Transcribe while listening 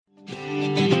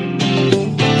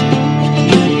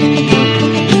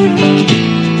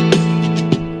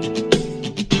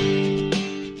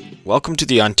Welcome to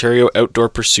the Ontario Outdoor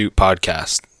Pursuit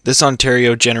Podcast. This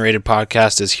Ontario-generated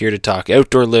podcast is here to talk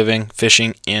outdoor living,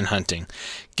 fishing, and hunting.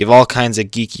 Give all kinds of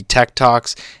geeky tech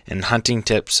talks and hunting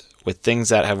tips with things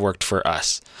that have worked for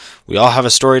us. We all have a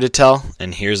story to tell,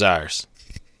 and here's ours.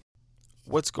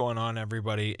 What's going on,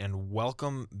 everybody, and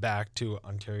welcome back to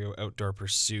Ontario Outdoor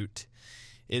Pursuit.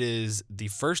 It is the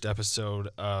first episode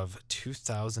of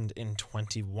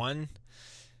 2021.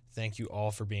 Thank you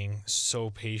all for being so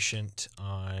patient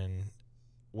on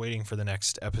waiting for the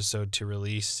next episode to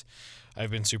release. I've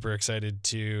been super excited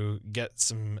to get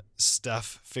some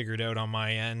stuff figured out on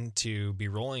my end to be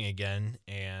rolling again,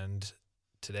 and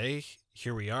today,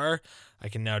 here we are. I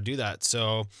can now do that.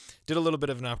 So, did a little bit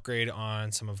of an upgrade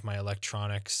on some of my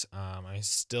electronics. I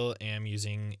still am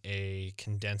using a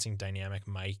condensing dynamic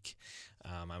mic.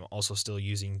 I'm also still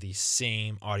using the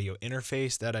same audio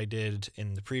interface that I did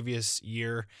in the previous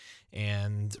year.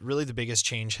 And really the biggest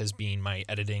change has been my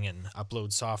editing and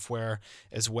upload software,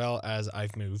 as well as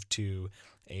I've moved to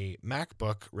a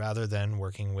MacBook rather than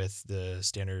working with the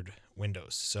standard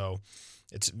Windows. So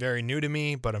it's very new to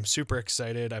me, but I'm super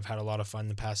excited. I've had a lot of fun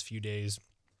the past few days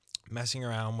messing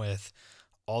around with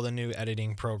all the new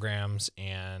editing programs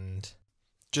and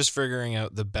just figuring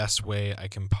out the best way I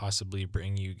can possibly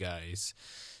bring you guys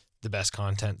the best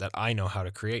content that I know how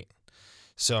to create.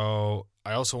 So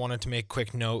I also wanted to make a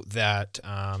quick note that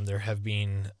there have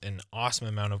been an awesome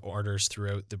amount of orders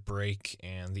throughout the break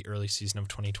and the early season of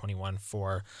 2021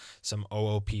 for some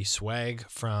OOP swag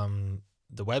from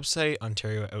the website,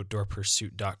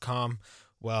 OntarioOutdoorPursuit.com.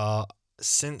 Well,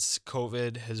 since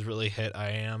COVID has really hit, I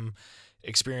am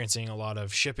experiencing a lot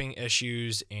of shipping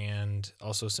issues and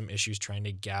also some issues trying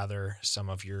to gather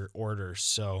some of your orders.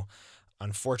 So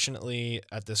unfortunately,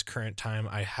 at this current time,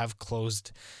 I have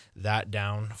closed that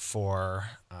down for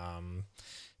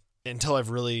until I've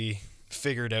really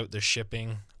figured out the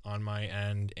shipping on my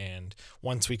end. And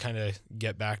once we kind of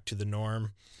get back to the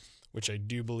norm, which I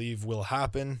do believe will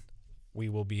happen, we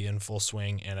will be in full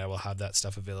swing and I will have that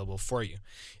stuff available for you.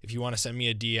 If you want to send me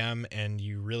a DM and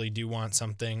you really do want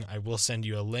something, I will send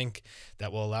you a link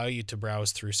that will allow you to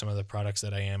browse through some of the products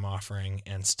that I am offering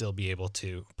and still be able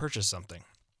to purchase something.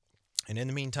 And in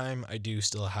the meantime, I do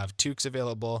still have toques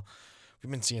available.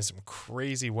 We've been seeing some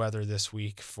crazy weather this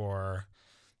week for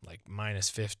like minus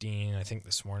 15. I think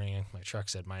this morning my truck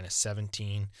said minus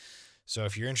 17. So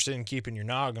if you're interested in keeping your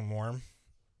noggin warm,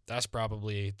 that's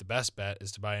probably the best bet,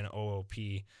 is to buy an OOP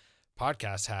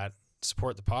podcast hat,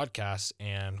 support the podcast,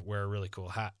 and wear a really cool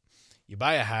hat. You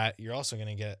buy a hat, you're also going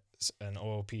to get an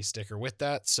OOP sticker with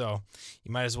that. So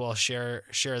you might as well share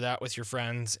that with your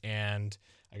friends. And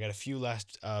I got a few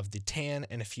left of the tan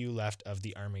and a few left of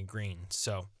the army green.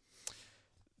 So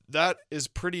that is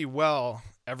pretty well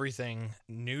everything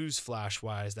news flash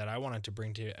wise that I wanted to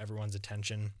bring to everyone's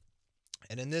attention.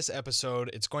 And in this episode,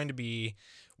 it's going to be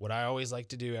what I always like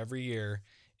to do every year,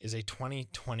 is a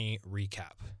 2020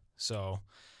 recap. So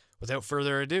without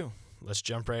further ado, let's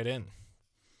jump right in.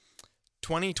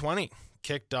 2020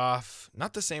 kicked off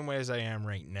not the same way as I am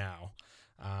right now.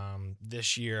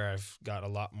 This year, I've got a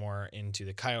lot more into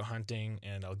the coyote hunting,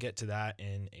 and I'll get to that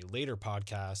in a later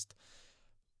podcast.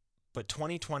 But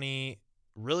 2020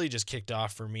 really just kicked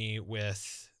off for me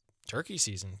with turkey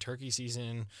season. Turkey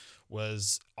season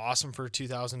was awesome for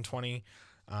 2020.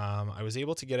 I was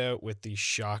able to get out with the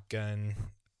shotgun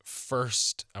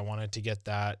first. I wanted to get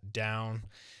that down,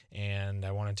 and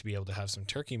I wanted to be able to have some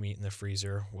turkey meat in the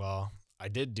freezer. Well, I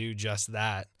did do just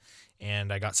that,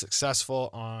 and I got successful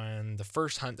on the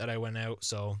first hunt that I went out.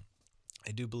 So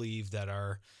I do believe that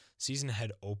our season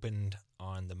had opened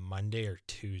on the Monday or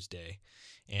Tuesday,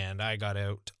 and I got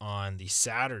out on the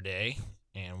Saturday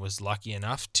and was lucky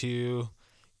enough to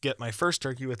get my first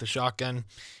turkey with a shotgun.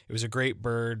 It was a great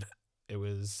bird. It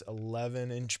was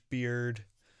 11-inch beard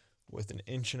with 1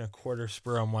 1/4 inch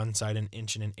spur on one side, 1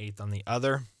 1/8 inch on the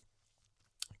other.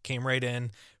 Came right in.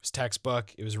 It was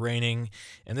textbook. It was raining.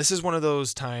 And this is one of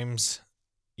those times,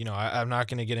 I'm not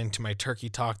going to get into my turkey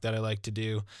talk that I like to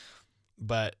do,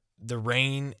 but the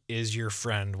rain is your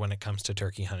friend when it comes to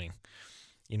turkey hunting.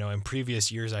 In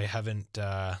previous years, I haven't,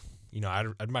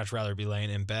 I'd much rather be laying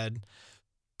in bed.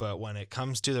 But when it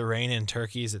comes to the rain and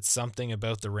turkeys, it's something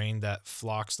about the rain that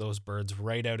flocks those birds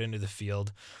right out into the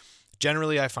field.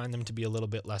 Generally, I find them to be a little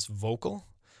bit less vocal,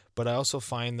 but I also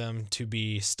find them to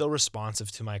be still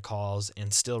responsive to my calls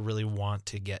and still really want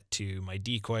to get to my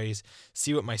decoys,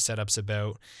 see what my setup's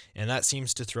about, and that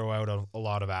seems to throw out a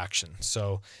lot of action.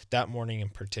 So that morning in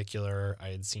particular, I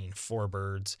had seen 4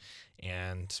 birds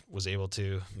and was able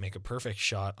to make a perfect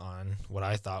shot on what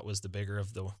I thought was the bigger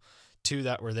of the 2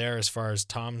 that were there as far as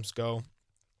toms go,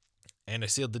 and I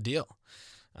sealed the deal.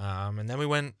 And then we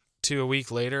went to a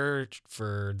week later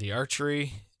for the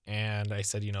archery, and I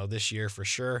said, this year for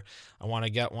sure, I want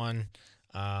to get one.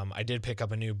 I did pick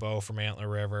up a new bow from Antler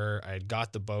River. I had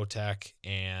got the Bowtech,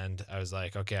 and I was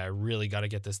like, okay, I really got to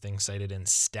get this thing sighted in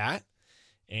stat,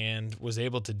 and was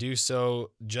able to do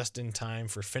so just in time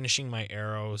for finishing my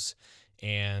arrows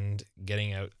and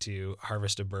getting out to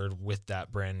harvest a bird with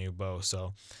that brand new bow.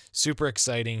 So super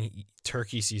exciting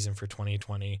turkey season for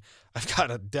 2020. I've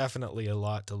got definitely a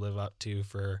lot to live up to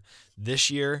for this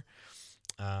year.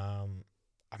 I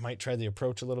might try the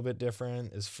approach a little bit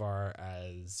different as far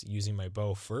as using my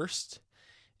bow first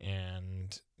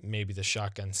and maybe the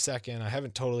shotgun second. I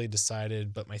haven't totally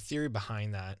decided, but my theory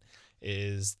behind that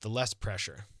is the less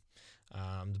pressure.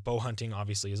 The bow hunting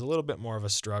obviously is a little bit more of a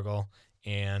struggle,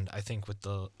 and I think with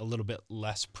a little bit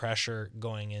less pressure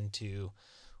going into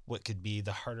what could be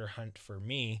the harder hunt for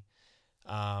me,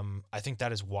 I think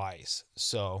that is wise.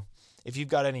 So if you've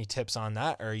got any tips on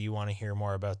that, or you want to hear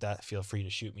more about that, feel free to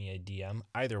shoot me a DM.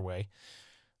 Either way,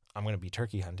 I'm going to be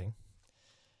turkey hunting.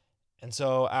 And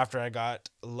so after I got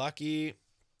lucky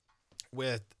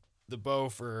with the bow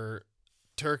for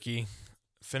turkey,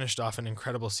 finished off an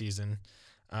incredible season.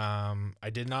 I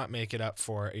did not make it up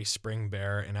for a spring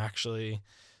bear. And actually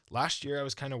last year I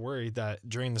was kind of worried that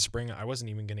during the spring, I wasn't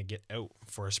even going to get out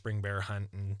for a spring bear hunt.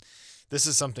 And this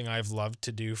is something I've loved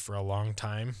to do for a long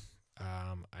time.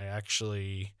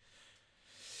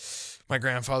 My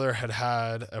grandfather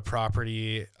had a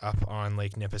property up on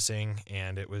Lake Nipissing,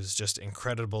 and it was just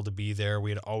incredible to be there.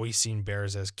 We had always seen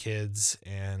bears as kids,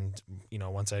 and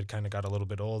once I had kind of got a little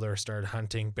bit older, started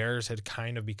hunting, bears had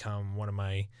kind of become one of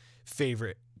my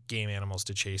favorite game animals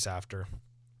to chase after.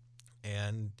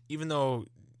 And even though,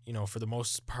 for the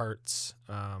most parts,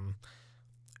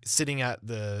 sitting at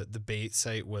the bait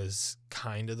site was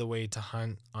kind of the way to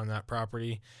hunt on that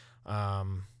property.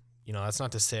 That's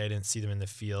not to say I didn't see them in the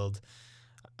field.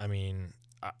 I mean,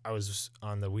 I was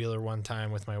on the Wheeler one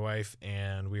time with my wife,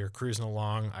 and we were cruising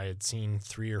along. I had seen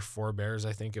 3 or 4 bears,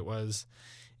 I think it was.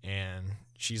 And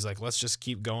she's like, let's just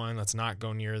keep going. Let's not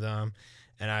go near them.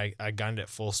 And I gunned at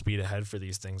full speed ahead for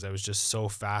these things. I was just so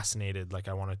fascinated. Like,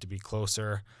 I wanted to be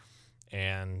closer.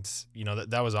 And,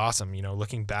 that was awesome.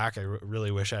 Looking back, I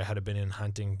really wish I had been in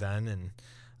hunting then. And,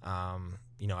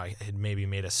 I had maybe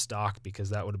made a stock, because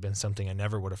that would have been something I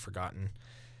never would have forgotten.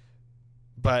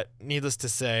 But needless to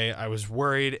say, I was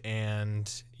worried,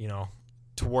 and,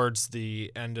 towards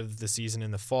the end of the season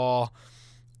in the fall,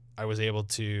 I was able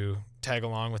to tag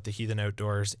along with the Heathen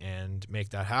Outdoors and make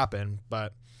that happen.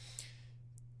 But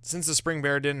since the spring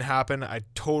bear didn't happen, I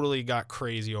totally got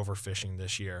crazy over fishing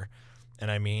this year.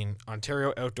 And I mean,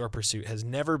 Ontario Outdoor Pursuit has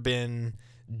never been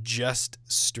just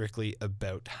strictly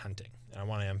about hunting. And I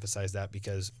want to emphasize that,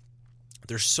 because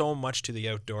there's so much to the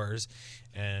outdoors.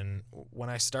 And when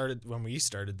we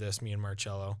started this, me and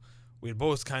Marcello, we had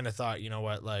both kind of thought,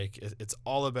 it's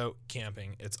all about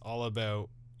camping. It's all about,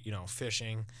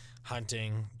 fishing,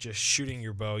 hunting, just shooting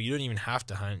your bow. You don't even have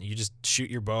to hunt. You just shoot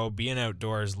your bow, being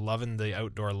outdoors, loving the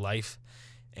outdoor life.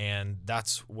 And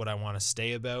that's what I want to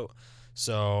stay about.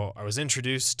 So I was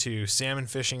introduced to salmon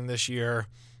fishing this year.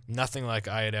 Nothing like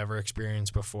I had ever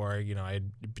experienced before. I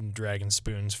had been dragging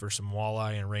spoons for some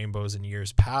walleye and rainbows in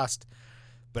years past.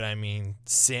 But I mean,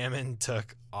 salmon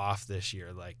took off this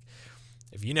year. Like,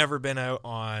 if you've never been out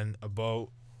on a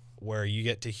boat where you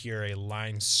get to hear a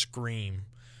line scream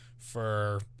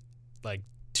for like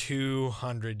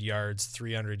 200 yards,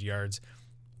 300 yards,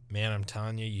 man, I'm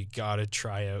telling you, you got to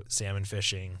try out salmon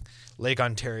fishing. Lake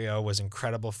Ontario was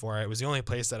incredible for it. It was the only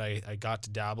place that I got to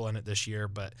dabble in it this year,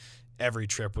 but every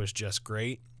trip was just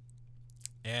great.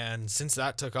 And since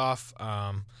that took off,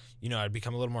 I'd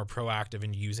become a little more proactive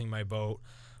in using my boat,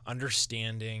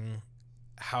 understanding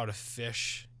how to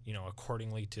fish,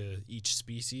 accordingly to each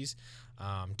species,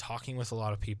 talking with a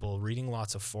lot of people, reading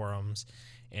lots of forums.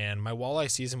 And my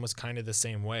walleye season was kind of the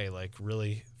same way, like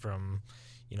really from,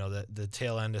 the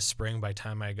tail end of spring. By the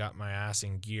time I got my ass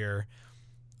in gear,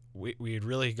 we had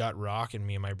really got rocking,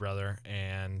 me and my brother,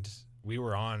 and we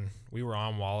were on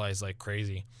walleyes like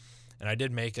crazy. And I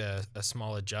did make a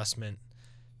small adjustment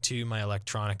to my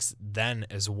electronics then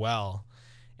as well.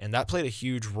 And that played a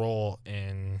huge role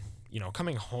in,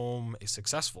 coming home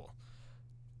successful.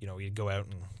 We'd go out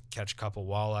and catch a couple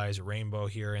walleyes, a rainbow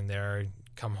here and there,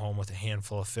 come home with a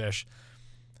handful of fish.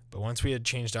 But once we had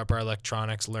changed up our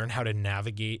electronics, learned how to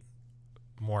navigate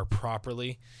more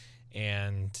properly,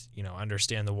 and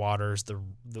understand the waters, the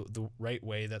right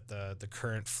way that the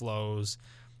current flows,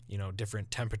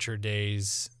 different temperature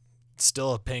days,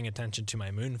 still paying attention to my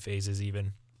moon phases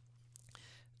even.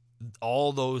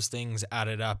 All those things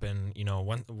added up, and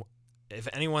if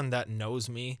anyone that knows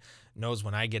me knows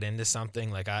when I get into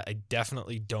something, like I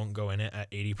definitely don't go in it at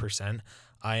 80%.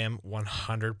 I am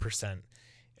 100%.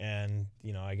 And,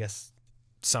 I guess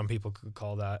some people could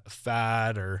call that a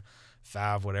fad or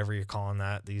fav, whatever you're calling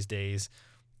that these days,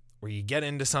 where you get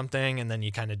into something and then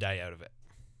you kind of die out of it.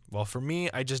 Well, for me,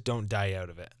 I just don't die out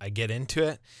of it. I get into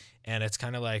it, and it's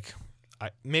kind of like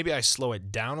maybe I slow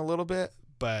it down a little bit,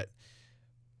 but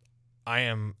I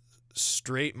am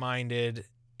straight-minded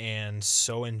and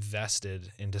so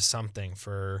invested into something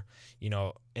for,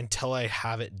 until I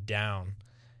have it down.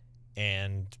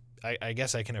 And I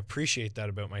guess I can appreciate that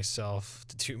about myself,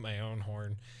 to toot my own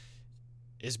horn,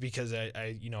 is because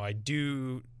I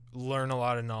do learn a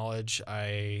lot of knowledge.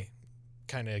 I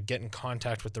kind of get in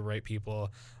contact with the right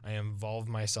people. I involve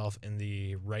myself in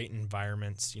the right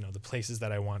environments, the places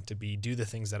that I want to be, do the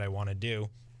things that I want to do.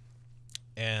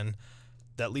 And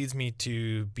that leads me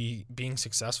to being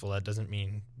successful. That doesn't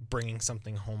mean bringing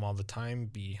something home all the time,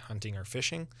 be hunting or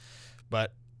fishing,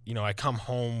 but I come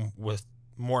home with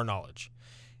more knowledge.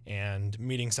 And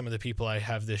meeting some of the people I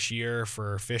have this year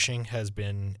for fishing has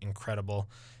been incredible.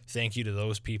 Thank you to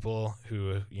those people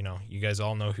who, you guys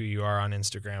all know who you are on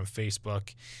Instagram,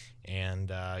 Facebook,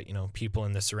 and, people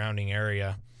in the surrounding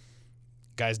area.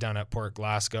 Guys down at Port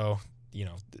Glasgow,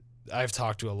 I've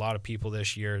talked to a lot of people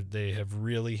this year. They have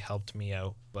really helped me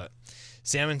out. But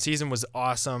salmon season was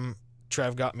awesome.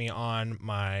 Trev got me on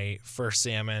my first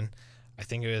salmon. I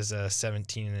think it was a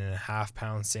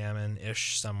 17.5-pound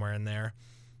salmon-ish, somewhere in there.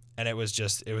 And it was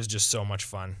just so much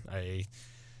fun. I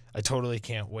totally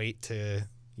can't wait to,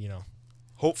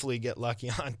 hopefully get lucky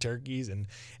on turkeys and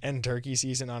end turkey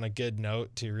season on a good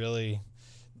note, to really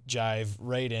jive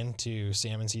right into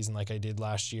salmon season like I did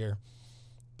last year,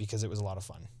 because it was a lot of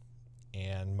fun.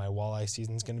 And my walleye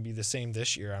season is going to be the same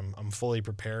this year. I'm fully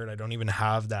prepared. I don't even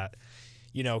have that,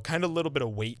 kind of little bit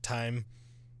of wait time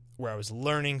where I was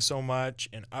learning so much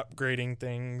and upgrading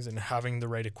things and having the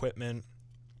right equipment.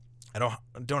 I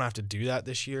don't have to do that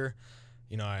this year.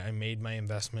 I made my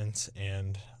investments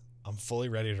and I'm fully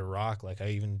ready to rock. Like, I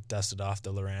even dusted off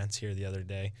the Lowrance here the other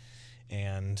day,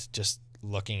 and just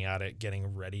looking at it,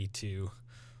 getting ready to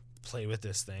play with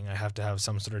this thing. I have to have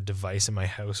some sort of device in my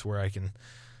house where I can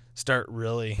start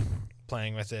really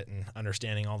playing with it and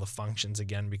understanding all the functions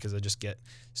again, because I just get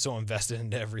so invested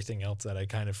into everything else that I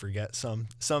kind of forget some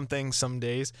things some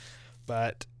days.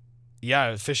 But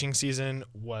yeah, fishing season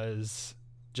was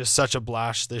just such a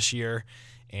blast this year.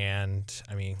 And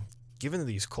I mean, given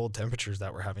these cold temperatures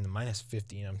that we're having, the minus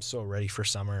 15, I'm so ready for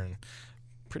summer, and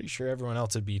pretty sure everyone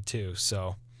else would be too.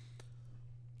 So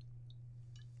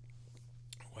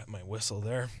wet my whistle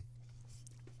there.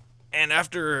 And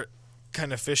after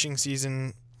kind of fishing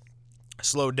season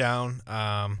slowed down,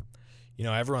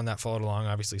 everyone that followed along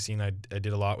obviously seen I did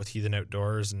a lot with Heathen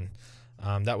Outdoors, and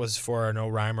that was for no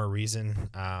rhyme or reason.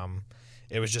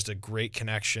 It was just a great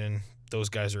connection. Those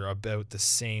guys are about the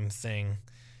same thing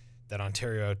that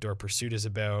Ontario Outdoor Pursuit is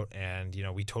about, and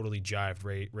we totally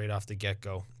jived right off the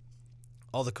get-go.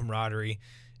 All the camaraderie,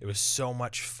 it was so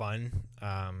much fun.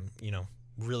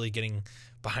 Really getting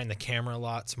behind the camera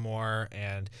lots more,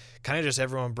 and kind of just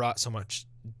everyone brought so much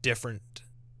different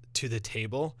to the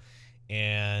table.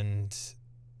 And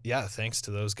yeah, thanks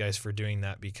to those guys for doing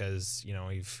that, because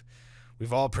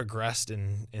we've all progressed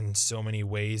in so many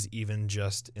ways, even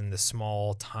just in the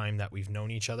small time that we've known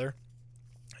each other.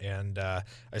 And I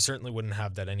certainly wouldn't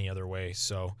have that any other way.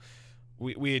 So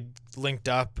we had linked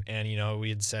up, and we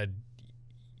had said,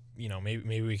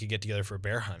 maybe we could get together for a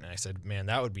bear hunt. And I said, man,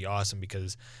 that would be awesome,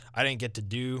 because I didn't get to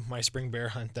do my spring bear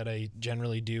hunt that I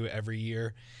generally do every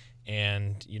year.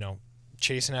 And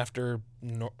chasing after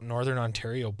Northern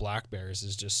Ontario black bears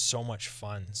is just so much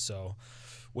fun. So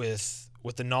with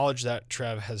the knowledge that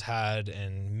Trev has had,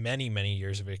 and many, many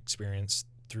years of experience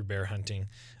through bear hunting,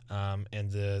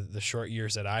 and the short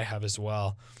years that I have as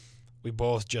well, we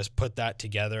both just put that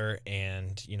together.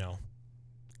 And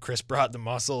Chris brought the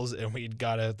muscles, and we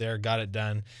got out there, got it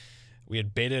done. We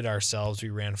had baited ourselves. We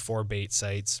ran 4 bait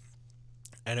sites,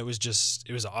 and it was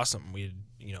awesome. We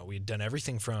had done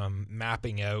everything from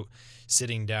mapping out,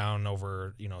 sitting down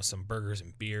over some burgers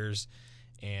and beers,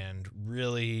 and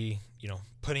really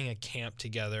putting a camp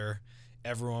together,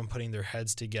 everyone putting their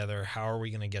heads together. How are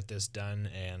we going to get this done?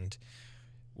 And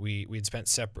we'd spent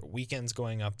separate weekends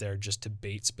going up there just to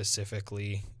bait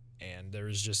specifically, and there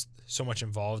was just so much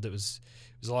involved. It was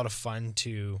a lot of fun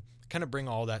to kind of bring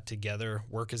all that together,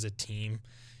 work as a team,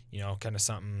 kind of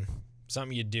something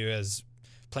you do as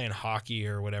playing hockey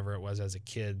or whatever it was as a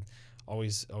kid,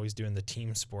 always doing the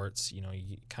team sports. You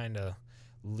kind of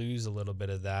lose a little bit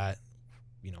of that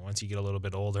once you get a little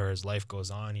bit older, as life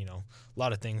goes on, a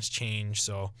lot of things change.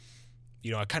 So,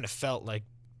 I kind of felt like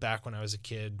back when I was a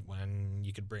kid, when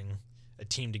you could bring a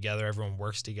team together, everyone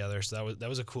works together. So that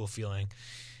was a cool feeling.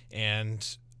 And,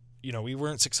 we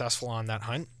weren't successful on that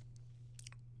hunt,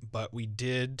 but we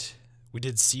did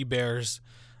see bears.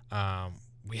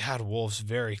 We had wolves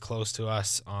very close to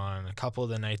us on a couple of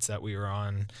the nights that we were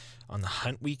on the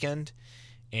hunt weekend.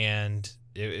 And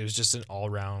it was just an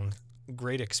all-around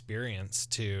great experience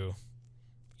to,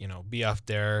 be up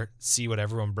there, see what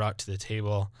everyone brought to the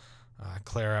table.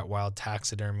 Claire at Wild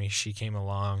Taxidermy, she came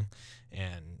along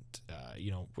and,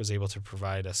 was able to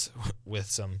provide us with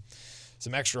some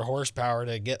extra horsepower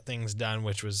to get things done,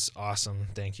 which was awesome.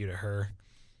 Thank you to her.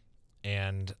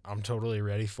 And I'm totally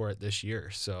ready for it this year.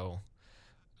 So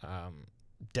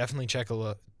definitely take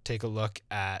a look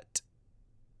at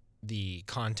the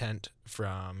content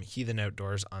from Heathen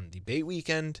Outdoors on the bait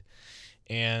weekend,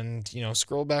 and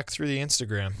scroll back through the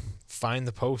Instagram, find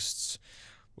the posts.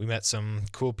 We met some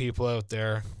cool people out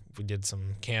there. We did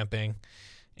some camping,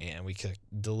 and we cooked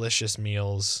delicious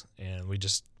meals, and we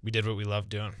did what we loved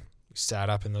doing. We sat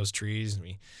up in those trees and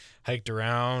we hiked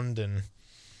around and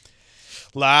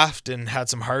laughed and had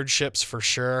some hardships for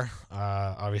sure.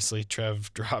 Obviously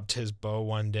Trev dropped his bow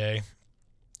one day,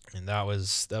 and that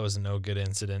was a no good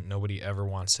incident. Nobody ever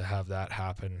wants to have that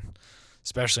happen,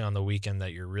 especially on the weekend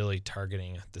that you're really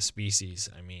targeting the species.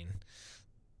 I mean,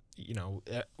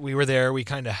 we were there. We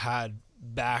kind of had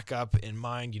backup in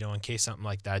mind, in case something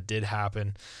like that did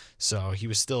happen. So he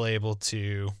was still able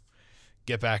to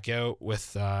get back out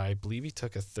with, I believe he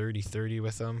took a 30-30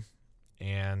 with him.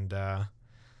 And,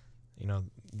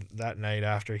 that night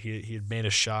after he had made a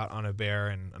shot on a bear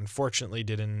and unfortunately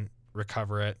didn't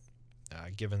recover it,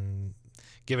 given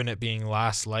it being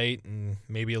last light and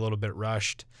maybe a little bit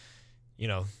rushed.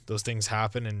 Those things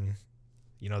happen, and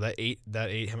that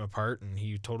ate him apart, and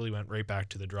he totally went right back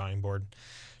to the drawing board,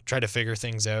 tried to figure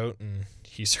things out, and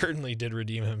he certainly did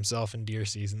redeem himself in deer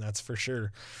season, that's for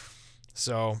sure.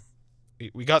 So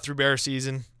we got through bear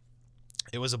season.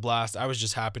 It was a blast. I was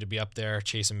just happy to be up there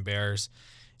chasing bears,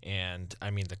 and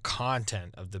I mean the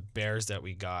content of the bears that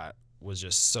we got was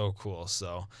just so cool.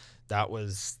 So that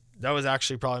was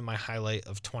actually probably my highlight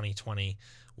of 2020,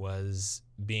 was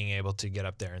being able to get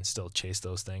up there and still chase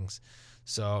those things.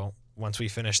 So once we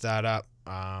finished that up,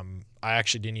 I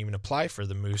actually didn't even apply for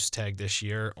the moose tag this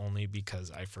year, only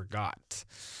because I forgot.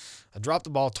 I dropped the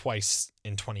ball twice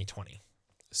in 2020.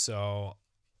 So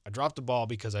I dropped the ball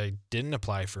because I didn't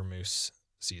apply for moose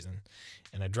season,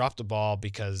 and I dropped the ball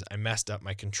because I messed up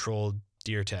my controlled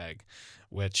deer tag,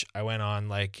 which I went on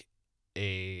like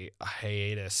a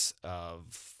hiatus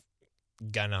of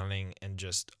gun hunting and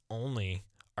just only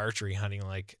archery hunting,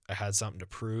 like I had something to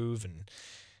prove, and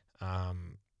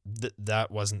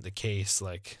that wasn't the case.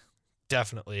 Like,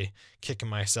 definitely kicking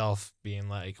myself, being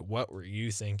like, what were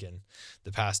you thinking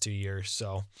the past 2 years?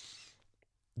 So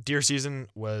deer season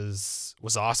was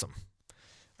awesome.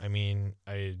 I mean,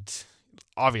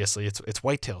 obviously it's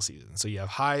whitetail season, so you have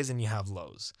highs and you have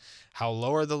lows. How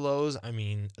low are the lows? I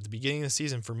mean, at the beginning of the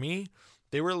season, for me,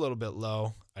 they were a little bit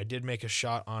low. I did make a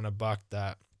shot on a buck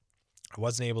that I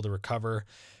wasn't able to recover,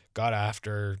 got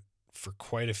after for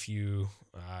quite a few.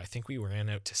 I think we ran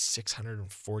out to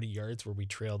 640 yards where we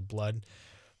trailed blood.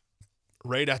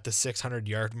 Right at the 600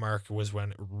 yard mark was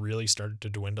when it really started to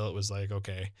dwindle. It was like,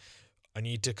 okay, I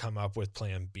need to come up with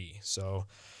plan B. So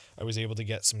I was able to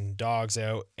get some dogs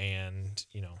out and,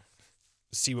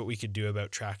 see what we could do about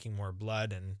tracking more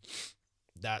blood. And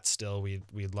that still,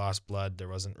 we'd lost blood. There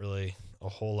wasn't really a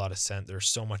whole lot of scent. There's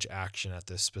so much action at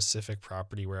this specific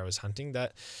property where I was hunting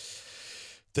that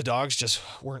the dogs just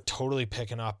weren't totally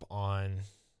picking up on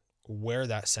where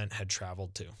that scent had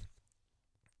traveled to.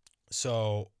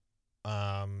 So,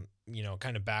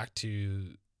 kind of back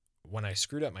to when I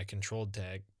screwed up my controlled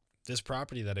tag, this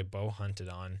property that I bow hunted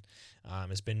on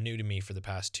has been new to me for the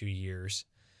past 2 years.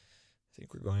 I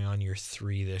think we're going on year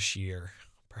 3 this year,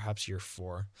 perhaps year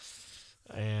 4.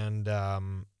 And,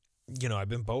 I've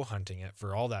been bow hunting it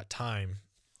for all that time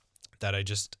that I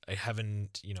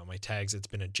haven't, my tags, it's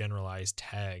been a generalized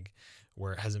tag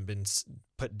where it hasn't been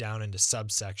put down into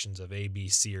subsections of A, B,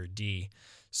 C, or D.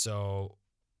 So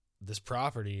this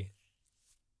property,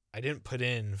 I didn't put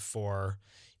in for,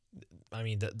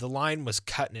 the line was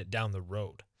cutting it down the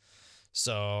road.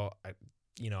 So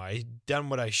I done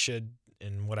what I should,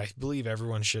 and what I believe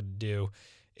everyone should do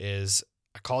is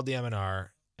I called the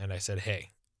M&R and I said, hey,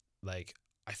 like,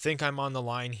 I think I'm on the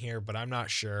line here, but I'm not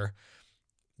sure.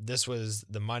 This was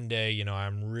the Monday,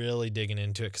 I'm really digging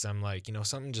into it because I'm like,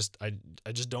 something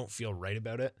I just don't feel right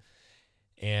about it.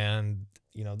 And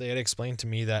they had explained to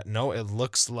me that, no, it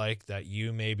looks like that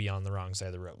you may be on the wrong side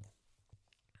of the road.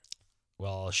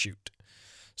 Well, I'll shoot.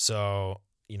 So,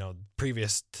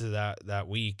 previous to that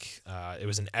week, it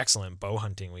was an excellent bow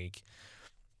hunting week.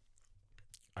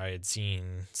 I had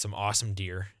seen some awesome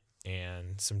deer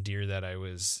and some deer that I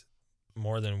was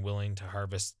more than willing to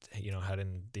harvest, had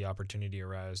the opportunity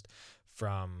aroused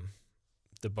from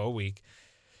the bow week.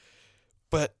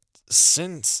 But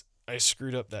since I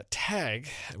screwed up that tag,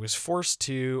 I was forced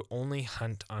to only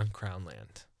hunt on Crown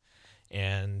land.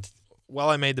 And while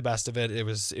I made the best of it, it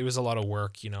was a lot of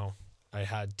work. I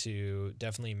had to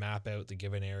definitely map out the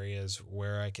given areas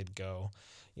where I could go,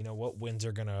 what winds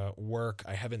are going to work.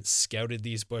 I haven't scouted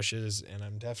these bushes, and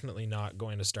I'm definitely not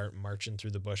going to start marching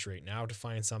through the bush right now to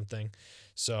find something.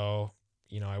 So,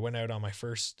 I went out on my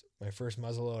first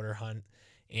muzzleloader hunt,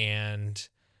 and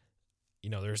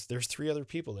there's 3 other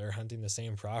people there hunting the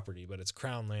same property, but it's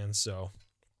Crown land, so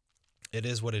it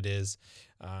is what it is.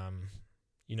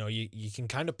 You can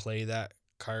kind of play that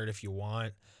card if you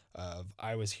want, of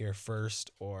I was here first,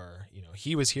 or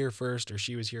he was here first, or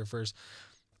she was here first.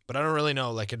 But I don't really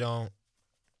know.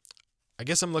 I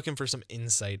guess I'm looking for some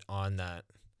insight on that,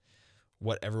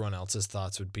 what everyone else's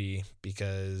thoughts would be,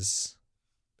 because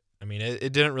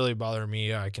it didn't really bother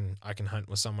me. I can hunt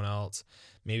with someone else.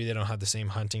 Maybe they don't have the same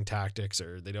hunting tactics,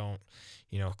 or they don't,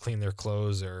 clean their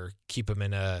clothes, or keep them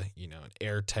in an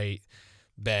airtight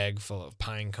bag full of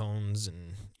pine cones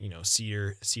and,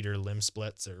 cedar limb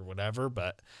splits or whatever.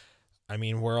 But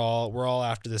we're all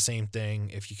after the same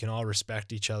thing. If you can all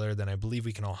respect each other, then I believe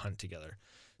we can all hunt together.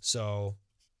 So,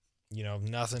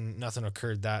 nothing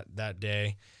occurred that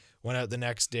day. Went out the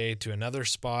next day to another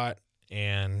spot,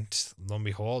 and lo and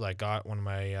behold, I got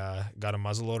got a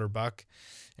muzzleloader buck,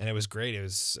 and it was great. It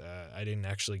was I didn't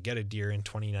actually get a deer in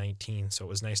 2019, so it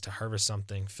was nice to harvest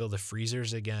something, fill the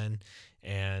freezers again,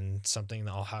 and something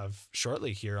that I'll have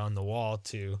shortly here on the wall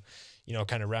to,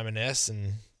 kind of reminisce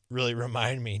and really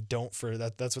remind me.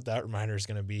 That's what that reminder is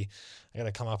going to be. I got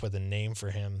to come up with a name for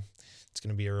him. It's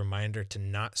going to be a reminder to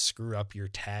not screw up your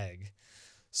tag.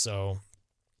 So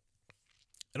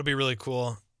it'll be really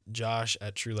cool. Josh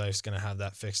at True Life's going to have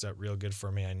that fixed up real good for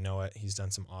me. I know it. He's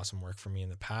done some awesome work for me in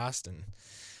the past, and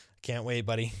can't wait,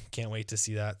 buddy. Can't wait to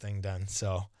see that thing done.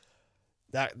 So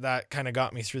that kind of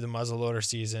got me through the muzzleloader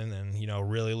season, and,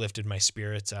 really lifted my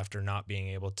spirits after not being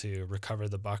able to recover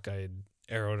the buck I had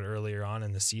arrowed earlier on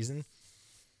in the season.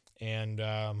 And,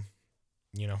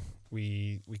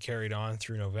 we carried on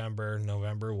through November.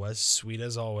 November was sweet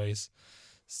as always.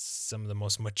 Some of the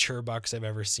most mature bucks I've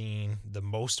ever seen, the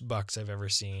most bucks I've ever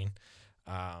seen.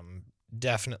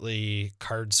 Definitely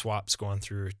card swaps going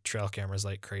through trail cameras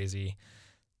like crazy.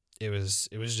 It was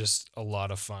just a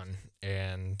lot of fun.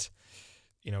 And,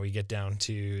 we get down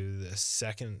to the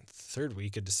third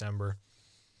week of December,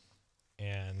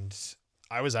 and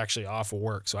I was actually off of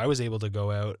work. So I was able to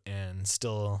go out and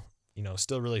still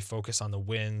really focus on the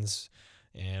winds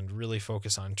and really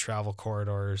focus on travel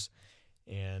corridors,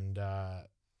 and,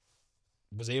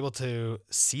 was able to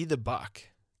see the buck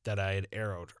that I had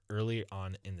arrowed early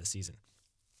on in the season.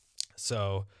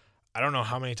 So I don't know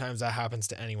how many times that happens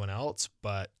to anyone else,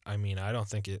 but I don't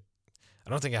think it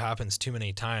happens too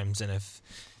many times. And if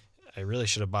I really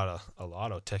should have bought a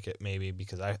lotto ticket maybe,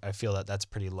 because I feel that that's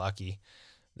pretty lucky.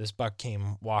 This buck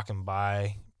came walking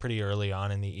by pretty early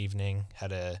on in the evening,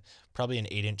 had probably an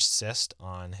 8-inch cyst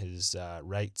on his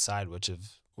right side,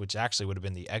 which actually would have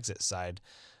been the exit side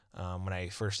when I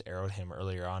first arrowed him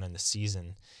earlier on in the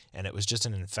season. And it was just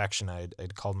an infection.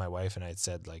 I'd called my wife and I'd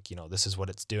said, this is what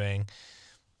it's doing.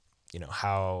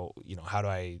 How do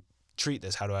I treat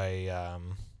this? How do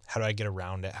I get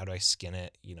around it? How do I skin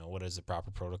it? What is the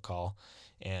proper protocol?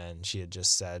 And she had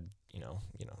just said,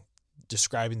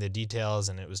 describing the details,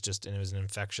 and it was an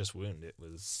infectious wound. It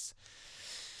was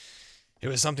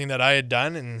something that I had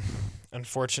done, and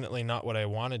unfortunately not what I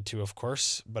wanted to, of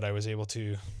course, but I was able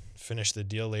to finish the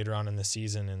deal later on in the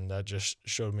season, and that just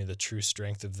showed me the true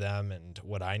strength of them and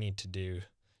what I need to do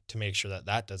to make sure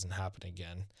that doesn't happen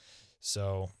again.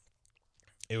 So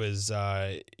it was,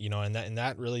 and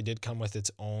that really did come with its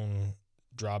own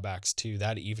drawbacks too.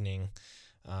 That evening,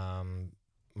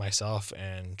 myself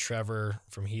and Trevor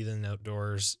from Heathen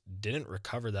Outdoors didn't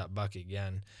recover that buck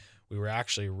again. We were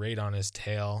actually right on his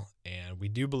tail, and we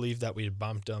do believe that we had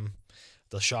bumped him.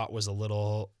 The shot was a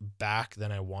little back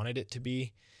than I wanted it to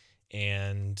be,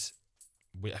 and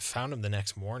I found him the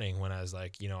next morning when I was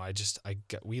like,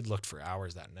 we'd looked for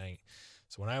hours that night.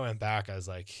 So when I went back, I was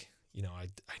like,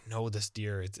 I know this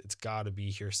deer, it's got to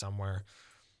be here somewhere.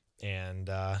 And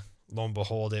lo and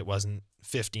behold, it wasn't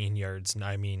 15 yards.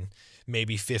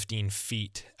 Maybe 15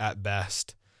 feet at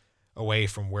best away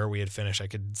from where we had finished. I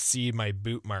could see my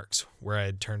boot marks where I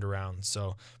had turned around.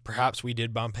 So perhaps we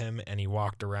did bump him and he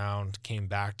walked around, came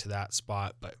back to that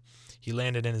spot, but he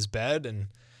landed in his bed and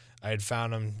I had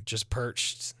found him just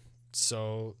perched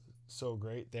so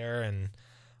great there. And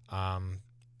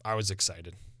I was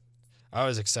excited. I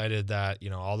was excited that,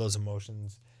 all those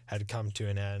emotions had come to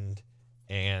an end,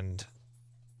 and,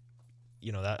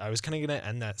 that I was kind of going to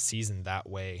end that season that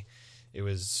way. It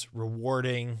was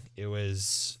rewarding. It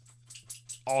was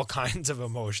all kinds of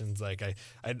emotions. Like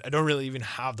I don't really even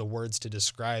have the words to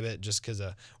describe it, just because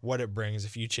of what it brings.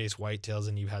 If you chase whitetails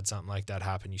and you've had something like that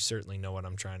happen, you certainly know what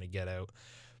I'm trying to get out.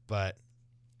 But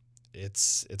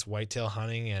it's whitetail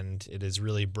hunting, and it has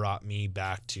really brought me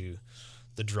back to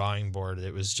the drawing board.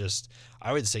 It was just,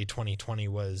 I would say 2020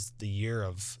 was the year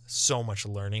of so much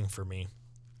learning for me.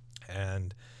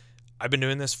 And I've been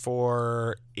doing this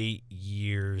for 9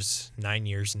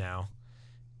 years now,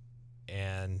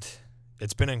 and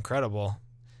it's been incredible.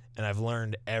 And I've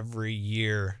learned every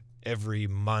year, every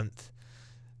month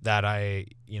that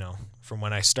from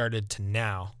when I started to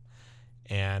now,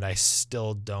 and I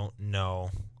still don't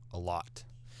know a lot.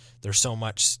 There's so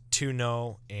much to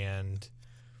know, and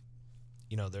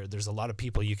there's a lot of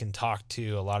people you can talk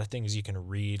to, a lot of things you can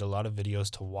read, a lot of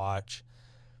videos to watch.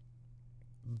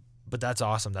 But that's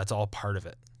awesome. That's all part of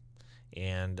it.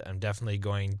 And I'm definitely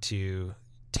going to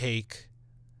take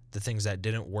the things that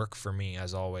didn't work for me,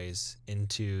 as always,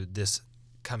 into this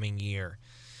coming year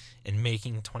and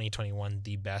making 2021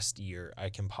 the best year I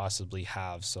can possibly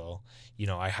have. So,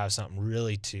 I have something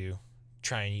really to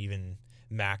try and even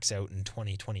max out in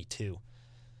 2022.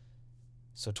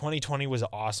 So 2020 was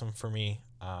awesome for me.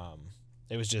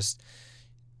 It was just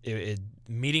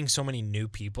meeting so many new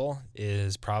people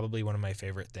is probably one of my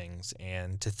favorite things.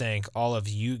 And to thank all of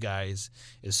you guys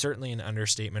is certainly an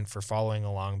understatement for following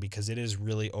along, because it has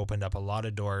really opened up a lot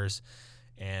of doors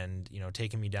and,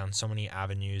 taken me down so many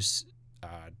avenues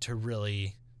to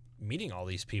really meeting all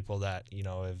these people that,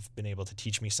 have been able to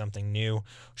teach me something new,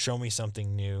 show me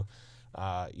something new,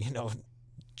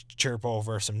 chirp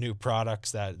over some new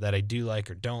products that I do like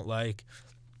or don't like.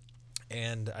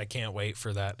 And I can't wait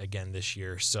for that again this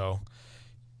year. So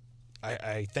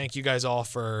I thank you guys all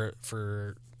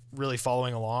for really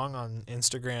following along on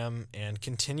Instagram, and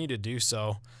continue to do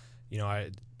so. I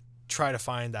try to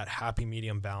find that happy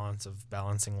medium balance of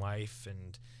balancing life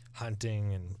and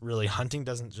hunting, and really hunting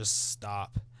doesn't just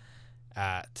stop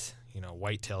at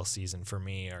whitetail season for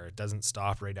me, or it doesn't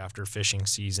stop right after fishing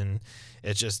season.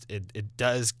 It just it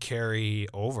does carry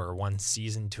over one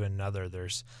season to another.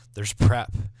 There's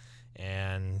prep,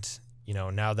 and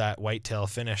now that whitetail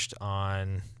finished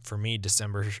on, for me,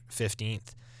 December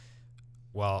 15th,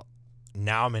 well,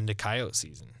 now I'm into coyote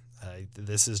season.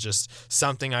 This is just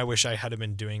something I wish I had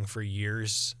been doing for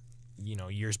years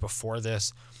before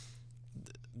this.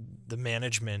 The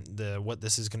management, what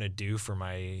this is going to do for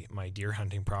my deer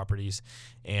hunting properties,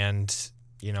 and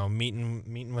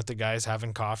meeting with the guys,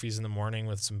 having coffees in the morning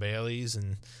with some Baileys,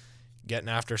 and getting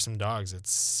after some dogs.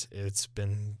 It's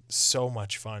been so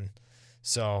much fun.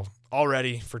 So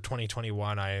already for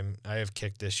 2021, I have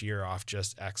kicked this year off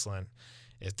just excellent.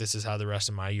 If this is how the rest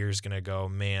of my year is going to go,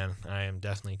 man, I am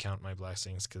definitely counting my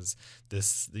blessings, because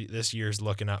this year's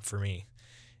looking up for me.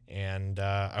 And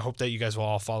I hope that you guys will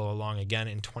all follow along again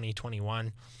in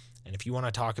 2021. And if you want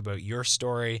to talk about your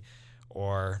story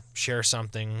or share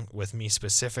something with me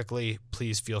specifically,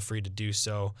 please feel free to do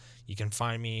so. You can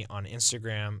find me on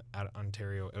Instagram at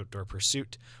Ontario Outdoor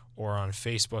Pursuit, or on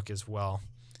Facebook as well.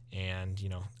 And,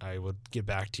 I will get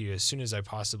back to you as soon as I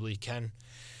possibly can.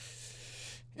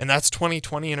 And that's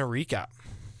 2020 in a recap.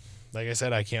 Like I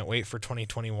said, I can't wait for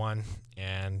 2021,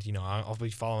 and I'll be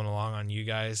following along on you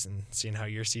guys and seeing how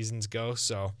your seasons go.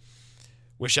 So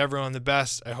wish everyone the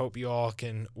best. I hope you all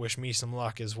can wish me some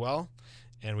luck as well,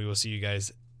 and we will see you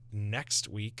guys next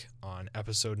week on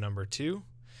episode number 2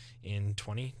 in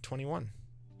 2021.